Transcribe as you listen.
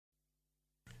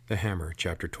The Hammer,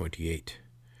 Chapter 28.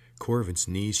 Corvin's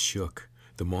knees shook.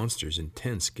 The monster's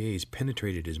intense gaze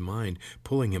penetrated his mind,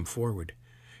 pulling him forward.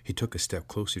 He took a step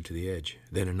closer to the edge,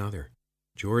 then another.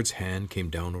 Jord's hand came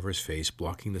down over his face,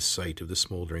 blocking the sight of the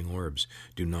smoldering orbs.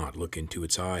 Do not look into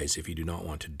its eyes if you do not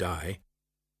want to die.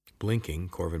 Blinking,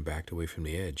 Corvin backed away from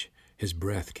the edge. His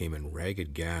breath came in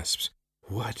ragged gasps.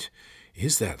 What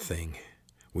is that thing?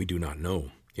 We do not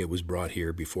know. It was brought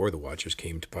here before the Watchers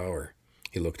came to power.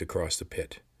 He looked across the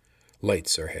pit.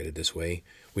 Lights are headed this way.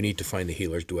 We need to find the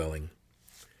healer's dwelling.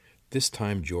 This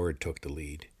time Jord took the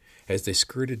lead. As they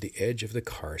skirted the edge of the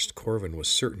karst, Corvin was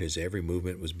certain his every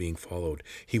movement was being followed.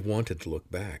 He wanted to look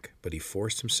back, but he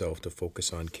forced himself to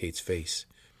focus on Kate's face.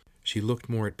 She looked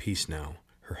more at peace now,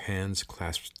 her hands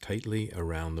clasped tightly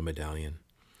around the medallion.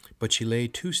 But she lay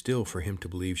too still for him to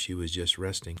believe she was just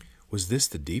resting. Was this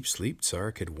the deep sleep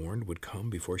Sarek had warned would come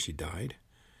before she died?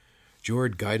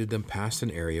 Jord guided them past an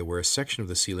area where a section of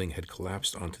the ceiling had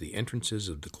collapsed onto the entrances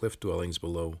of the cliff dwellings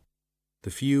below.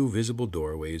 The few visible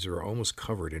doorways were almost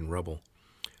covered in rubble.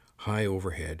 High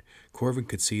overhead, Corvin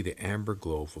could see the amber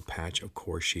glow of a patch of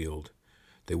Cor's shield.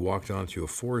 They walked on through a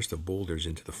forest of boulders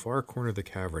into the far corner of the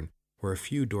cavern, where a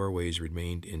few doorways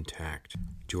remained intact.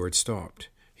 Jord stopped.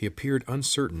 He appeared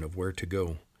uncertain of where to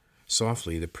go.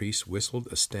 Softly, the priest whistled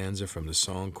a stanza from the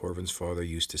song Corvin's father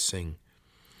used to sing.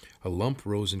 A lump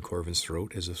rose in Corvin's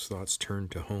throat as his thoughts turned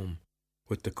to home.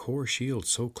 With the Cor shield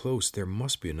so close, there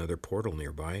must be another portal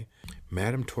nearby.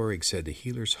 Madame Torrig said the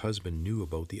healer's husband knew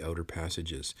about the outer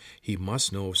passages. He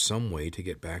must know of some way to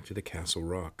get back to the castle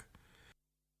rock.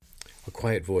 A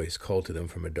quiet voice called to them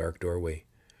from a dark doorway.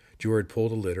 Jord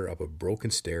pulled a litter up a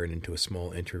broken stair and into a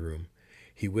small entry room.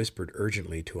 He whispered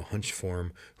urgently to a hunched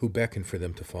form who beckoned for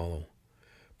them to follow.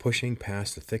 Pushing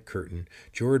past the thick curtain,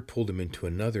 Jord pulled him into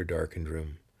another darkened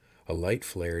room. A light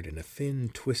flared, and a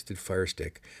thin, twisted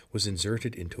firestick was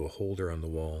inserted into a holder on the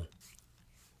wall.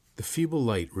 The feeble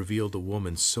light revealed a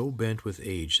woman so bent with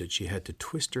age that she had to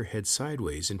twist her head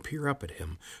sideways and peer up at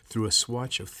him through a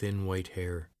swatch of thin white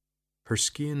hair. Her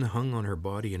skin hung on her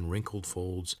body in wrinkled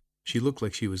folds. She looked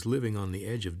like she was living on the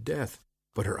edge of death,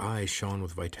 but her eyes shone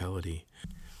with vitality.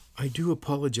 I do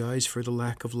apologize for the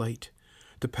lack of light.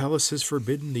 The palace has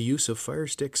forbidden the use of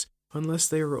firesticks unless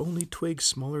they are only twigs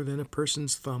smaller than a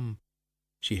person's thumb.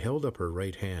 She held up her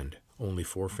right hand. Only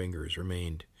 4 fingers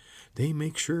remained. They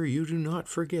make sure you do not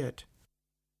forget.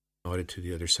 Nodded to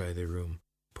the other side of the room.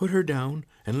 Put her down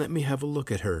and let me have a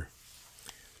look at her.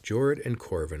 Jord and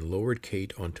Corvin lowered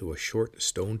Kate onto a short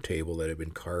stone table that had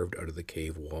been carved out of the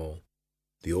cave wall.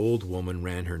 The old woman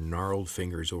ran her gnarled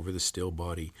fingers over the still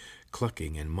body,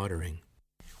 clucking and muttering.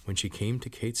 When she came to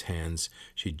Kate's hands,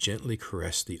 she gently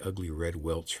caressed the ugly red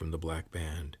welts from the black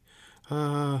band.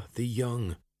 Ah, the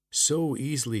young, so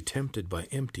easily tempted by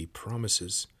empty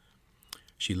promises.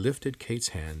 She lifted Kate's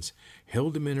hands,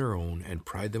 held them in her own, and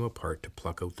pried them apart to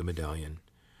pluck out the medallion.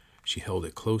 She held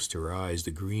it close to her eyes,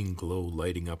 the green glow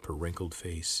lighting up her wrinkled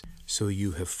face. So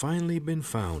you have finally been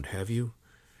found, have you?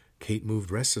 Kate moved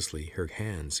restlessly, her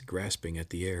hands grasping at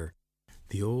the air.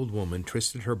 The old woman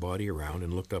twisted her body around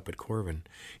and looked up at Corvin.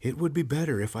 It would be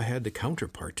better if I had the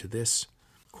counterpart to this.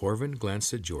 Corvin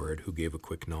glanced at Jord, who gave a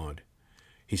quick nod.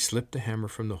 He slipped the hammer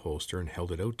from the holster and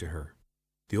held it out to her.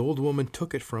 The old woman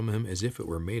took it from him as if it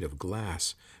were made of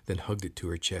glass, then hugged it to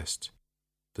her chest.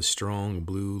 The strong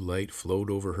blue light flowed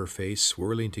over her face,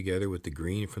 swirling together with the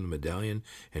green from the medallion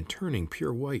and turning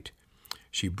pure white.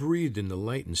 She breathed in the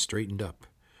light and straightened up.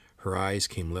 Her eyes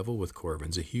came level with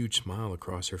Corvin's, a huge smile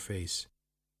across her face.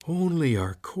 Only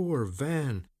our Cor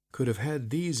Van could have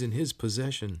had these in his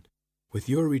possession. With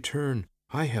your return,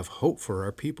 I have hope for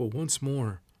our people once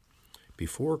more.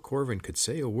 Before Corvin could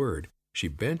say a word, she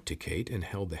bent to Kate and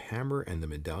held the hammer and the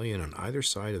medallion on either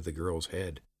side of the girl's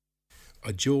head.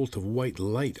 A jolt of white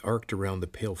light arced around the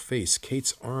pale face.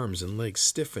 Kate's arms and legs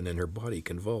stiffened and her body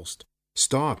convulsed.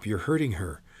 Stop, you're hurting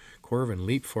her. Corvin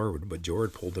leaped forward, but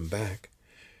Jord pulled him back.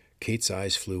 Kate's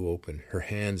eyes flew open, her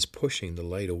hands pushing the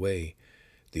light away.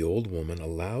 The old woman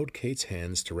allowed Kate's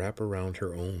hands to wrap around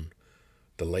her own.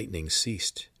 The lightning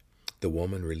ceased. The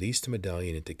woman released the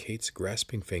medallion into Kate's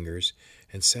grasping fingers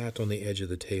and sat on the edge of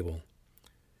the table.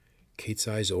 Kate's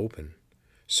eyes opened,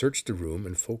 searched the room,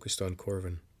 and focused on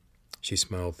Corvin. She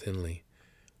smiled thinly.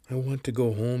 I want to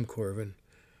go home, Corvin.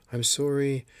 I'm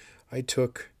sorry I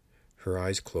took... Her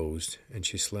eyes closed, and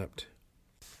she slept.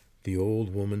 The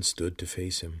old woman stood to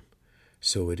face him.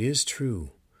 So it is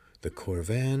true. The Cor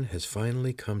Van has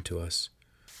finally come to us.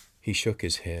 He shook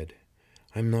his head.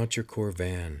 I'm not your Cor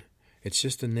Van. It's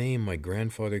just a name my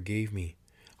grandfather gave me.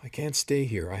 I can't stay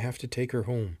here. I have to take her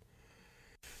home.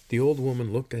 The old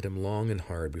woman looked at him long and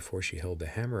hard before she held the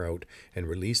hammer out and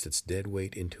released its dead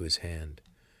weight into his hand.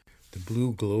 The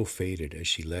blue glow faded as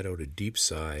she let out a deep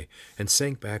sigh and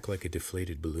sank back like a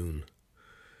deflated balloon.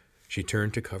 She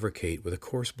turned to cover Kate with a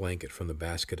coarse blanket from the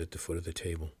basket at the foot of the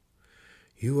table.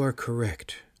 "You are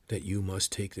correct that you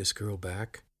must take this girl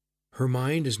back. Her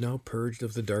mind is now purged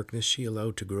of the darkness she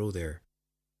allowed to grow there.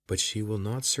 But she will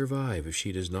not survive if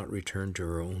she does not return to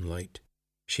her own light.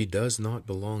 She does not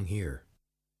belong here."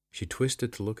 She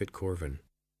twisted to look at Corvin.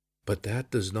 "But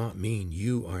that does not mean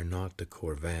you are not the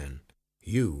Corvan.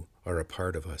 You are a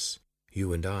part of us.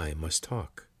 You and I must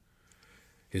talk."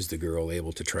 "Is the girl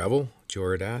able to travel?"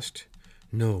 Jord asked.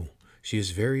 "No, she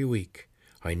is very weak.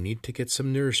 I need to get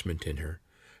some nourishment in her.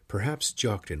 Perhaps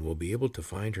Jokten will be able to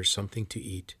find her something to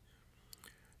eat."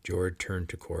 Jord turned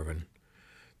to Corvin.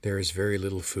 "There is very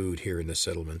little food here in the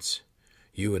settlements.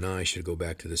 You and I should go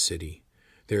back to the city.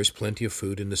 There is plenty of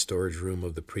food in the storage room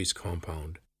of the priest's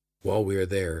compound. While we are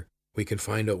there, we can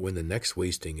find out when the next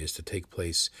wasting is to take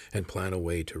place and plan a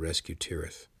way to rescue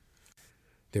Tirith."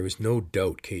 There was no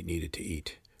doubt Kate needed to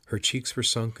eat. Her cheeks were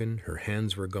sunken, her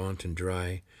hands were gaunt and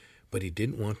dry, but he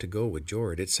didn't want to go with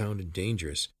Jord. It sounded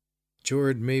dangerous.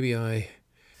 "Jord, maybe I—"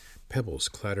 Pebbles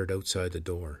clattered outside the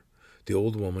door. The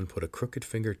old woman put a crooked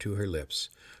finger to her lips,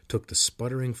 took the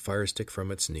sputtering firestick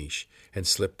from its niche, and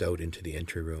slipped out into the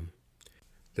entry room.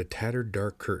 The tattered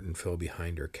dark curtain fell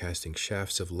behind her, casting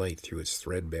shafts of light through its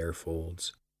threadbare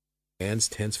folds. Anne's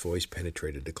tense voice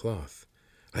penetrated the cloth.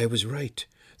 "I was right.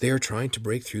 They are trying to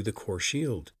break through the core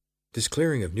shield. This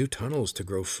clearing of new tunnels to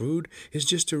grow food is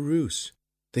just a ruse.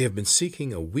 They have been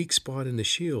seeking a weak spot in the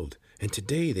shield, and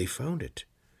today they found it."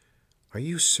 "Are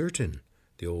you certain?"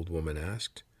 the old woman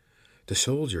asked. "The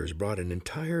soldiers brought an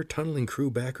entire tunneling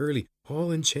crew back early,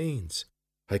 all in chains.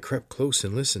 I crept close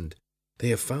and listened. They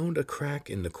have found a crack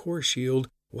in the core shield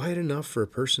wide enough for a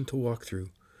person to walk through.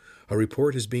 A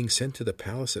report is being sent to the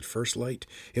palace at first light.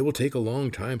 It will take a long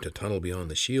time to tunnel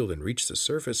beyond the shield and reach the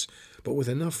surface, but with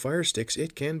enough firesticks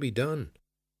it can be done.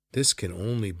 This can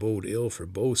only bode ill for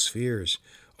both spheres.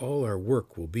 All our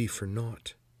work will be for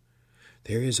naught."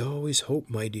 "There is always hope,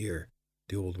 my dear,"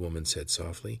 the old woman said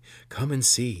softly. "Come and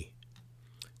see."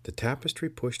 The tapestry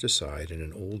pushed aside and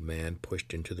an old man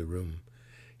pushed into the room.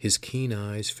 His keen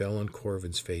eyes fell on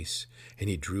Corvin's face, and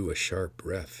he drew a sharp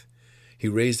breath. He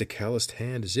raised a calloused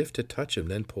hand as if to touch him,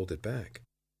 then pulled it back.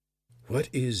 "What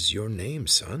is your name,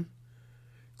 son?"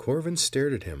 Corvin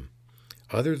stared at him.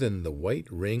 Other than the white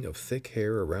ring of thick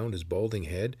hair around his balding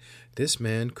head, this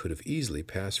man could have easily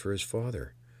passed for his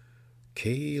father.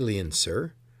 "Caelian,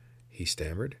 sir," he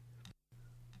stammered.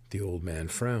 The old man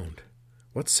frowned.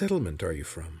 "What settlement are you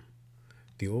from?"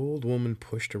 The old woman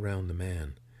pushed around the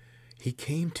man. "He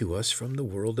came to us from the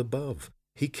world above.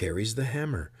 He carries the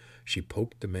hammer." She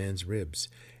poked the man's ribs.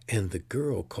 "And the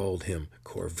girl called him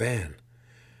Corvan."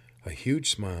 A huge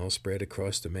smile spread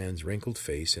across the man's wrinkled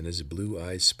face, and his blue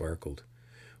eyes sparkled.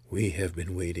 "We have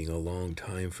been waiting a long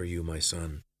time for you, my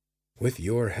son. With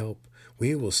your help,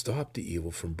 we will stop the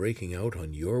evil from breaking out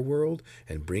on your world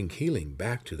and bring healing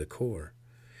back to the core."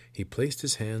 He placed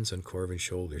his hands on Corvin's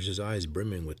shoulders, his eyes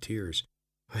brimming with tears.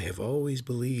 "I have always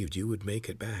believed you would make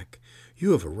it back.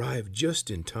 You have arrived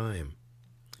just in time."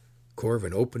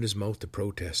 Corvin opened his mouth to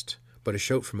protest, but a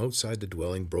shout from outside the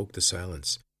dwelling broke the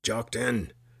silence.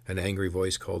 "Jokten!" an angry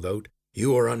voice called out.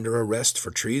 "You are under arrest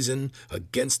for treason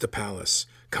against the palace.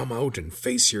 Come out and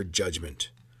face your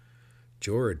judgment."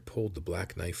 Jord pulled the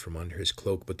black knife from under his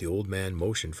cloak, but the old man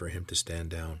motioned for him to stand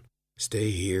down.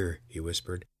 "Stay here," he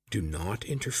whispered. "Do not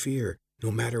interfere,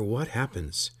 no matter what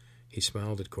happens." He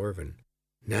smiled at Corvin.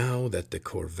 "Now that the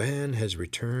Corvan has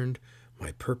returned,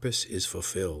 my purpose is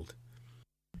fulfilled."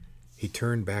 He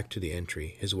turned back to the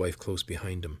entry, his wife close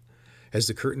behind him. As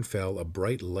the curtain fell, a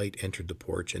bright light entered the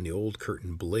porch, and the old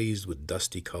curtain blazed with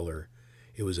dusty color.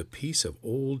 It was a piece of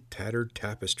old, tattered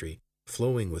tapestry,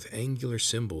 flowing with angular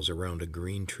symbols around a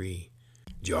green tree.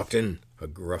 "Jokten," a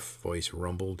gruff voice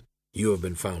rumbled, "you have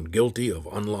been found guilty of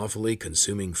unlawfully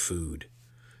consuming food."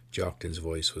 Jokten's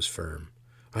voice was firm.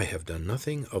 "I have done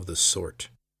nothing of the sort.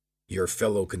 Your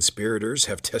fellow conspirators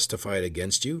have testified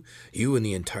against you. You and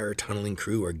the entire tunneling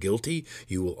crew are guilty.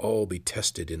 You will all be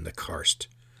tested in the karst."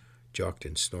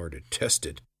 Jokten snorted.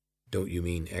 "Tested? Don't you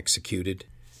mean executed?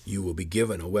 You will be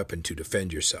given a weapon to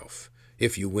defend yourself.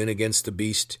 If you win against the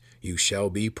beast, you shall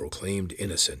be proclaimed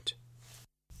innocent."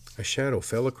 A shadow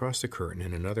fell across the curtain,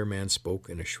 and another man spoke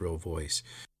in a shrill voice.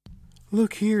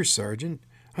 "Look here, Sergeant.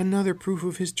 Another proof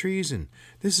of his treason.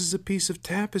 This is a piece of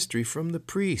tapestry from the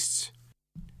priests."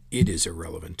 "It is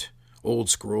irrelevant. Old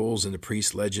scrolls and the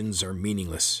priest legends are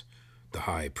meaningless. The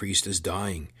high priest is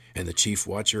dying, and the chief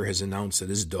watcher has announced that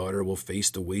his daughter will face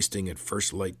the wasting at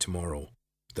first light tomorrow.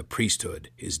 The priesthood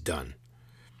is done."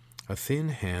 A thin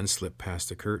hand slipped past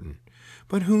the curtain.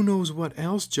 "But who knows what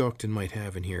else Jokten might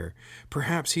have in here?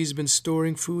 Perhaps he's been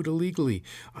storing food illegally.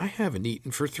 I haven't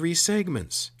eaten for 3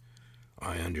 segments."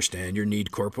 "I understand your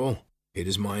need, Corporal. It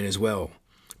is mine as well.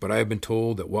 But I have been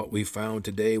told that what we found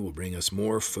today will bring us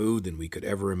more food than we could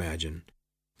ever imagine.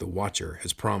 The Watcher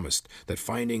has promised that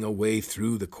finding a way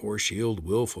through the core shield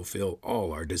will fulfill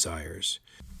all our desires."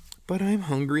 "But I'm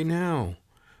hungry now."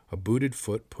 A booted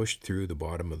foot pushed through the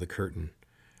bottom of the curtain.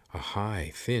 A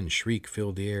high, thin shriek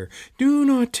filled the air. "Do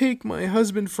not take my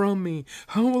husband from me.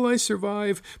 How will I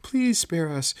survive? Please spare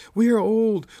us. We are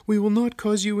old. We will not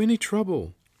cause you any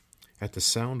trouble." At the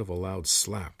sound of a loud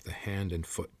slap, the hand and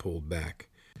foot pulled back.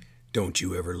 "Don't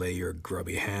you ever lay your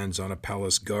grubby hands on a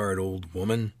palace guard, old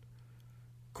woman.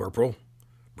 Corporal,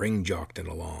 bring Jokten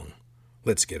along.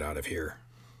 Let's get out of here."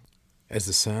 As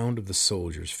the sound of the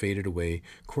soldiers faded away,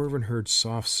 Corvin heard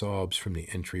soft sobs from the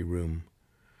entry room.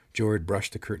 Jord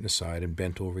brushed the curtain aside and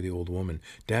bent over the old woman,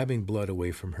 dabbing blood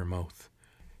away from her mouth.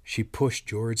 She pushed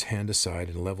Jord's hand aside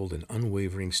and leveled an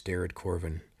unwavering stare at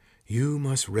Corvin. "You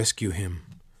must rescue him."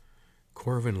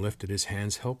 Corvin lifted his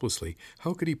hands helplessly.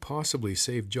 How could he possibly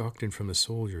save Jokten from the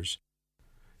soldiers?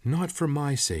 "Not for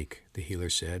my sake," the healer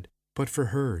said, "but for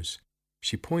hers."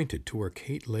 She pointed to where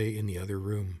Kate lay in the other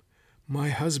room. "My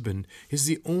husband is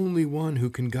the only one who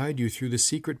can guide you through the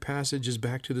secret passages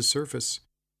back to the surface."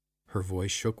 Her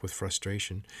voice shook with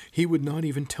frustration. "He would not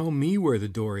even tell me where the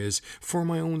door is, for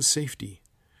my own safety."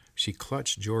 She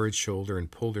clutched Jord's shoulder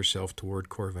and pulled herself toward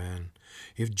Corvan.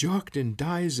 "If Jokten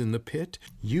dies in the pit,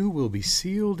 you will be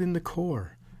sealed in the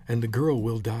core, and the girl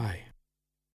will die."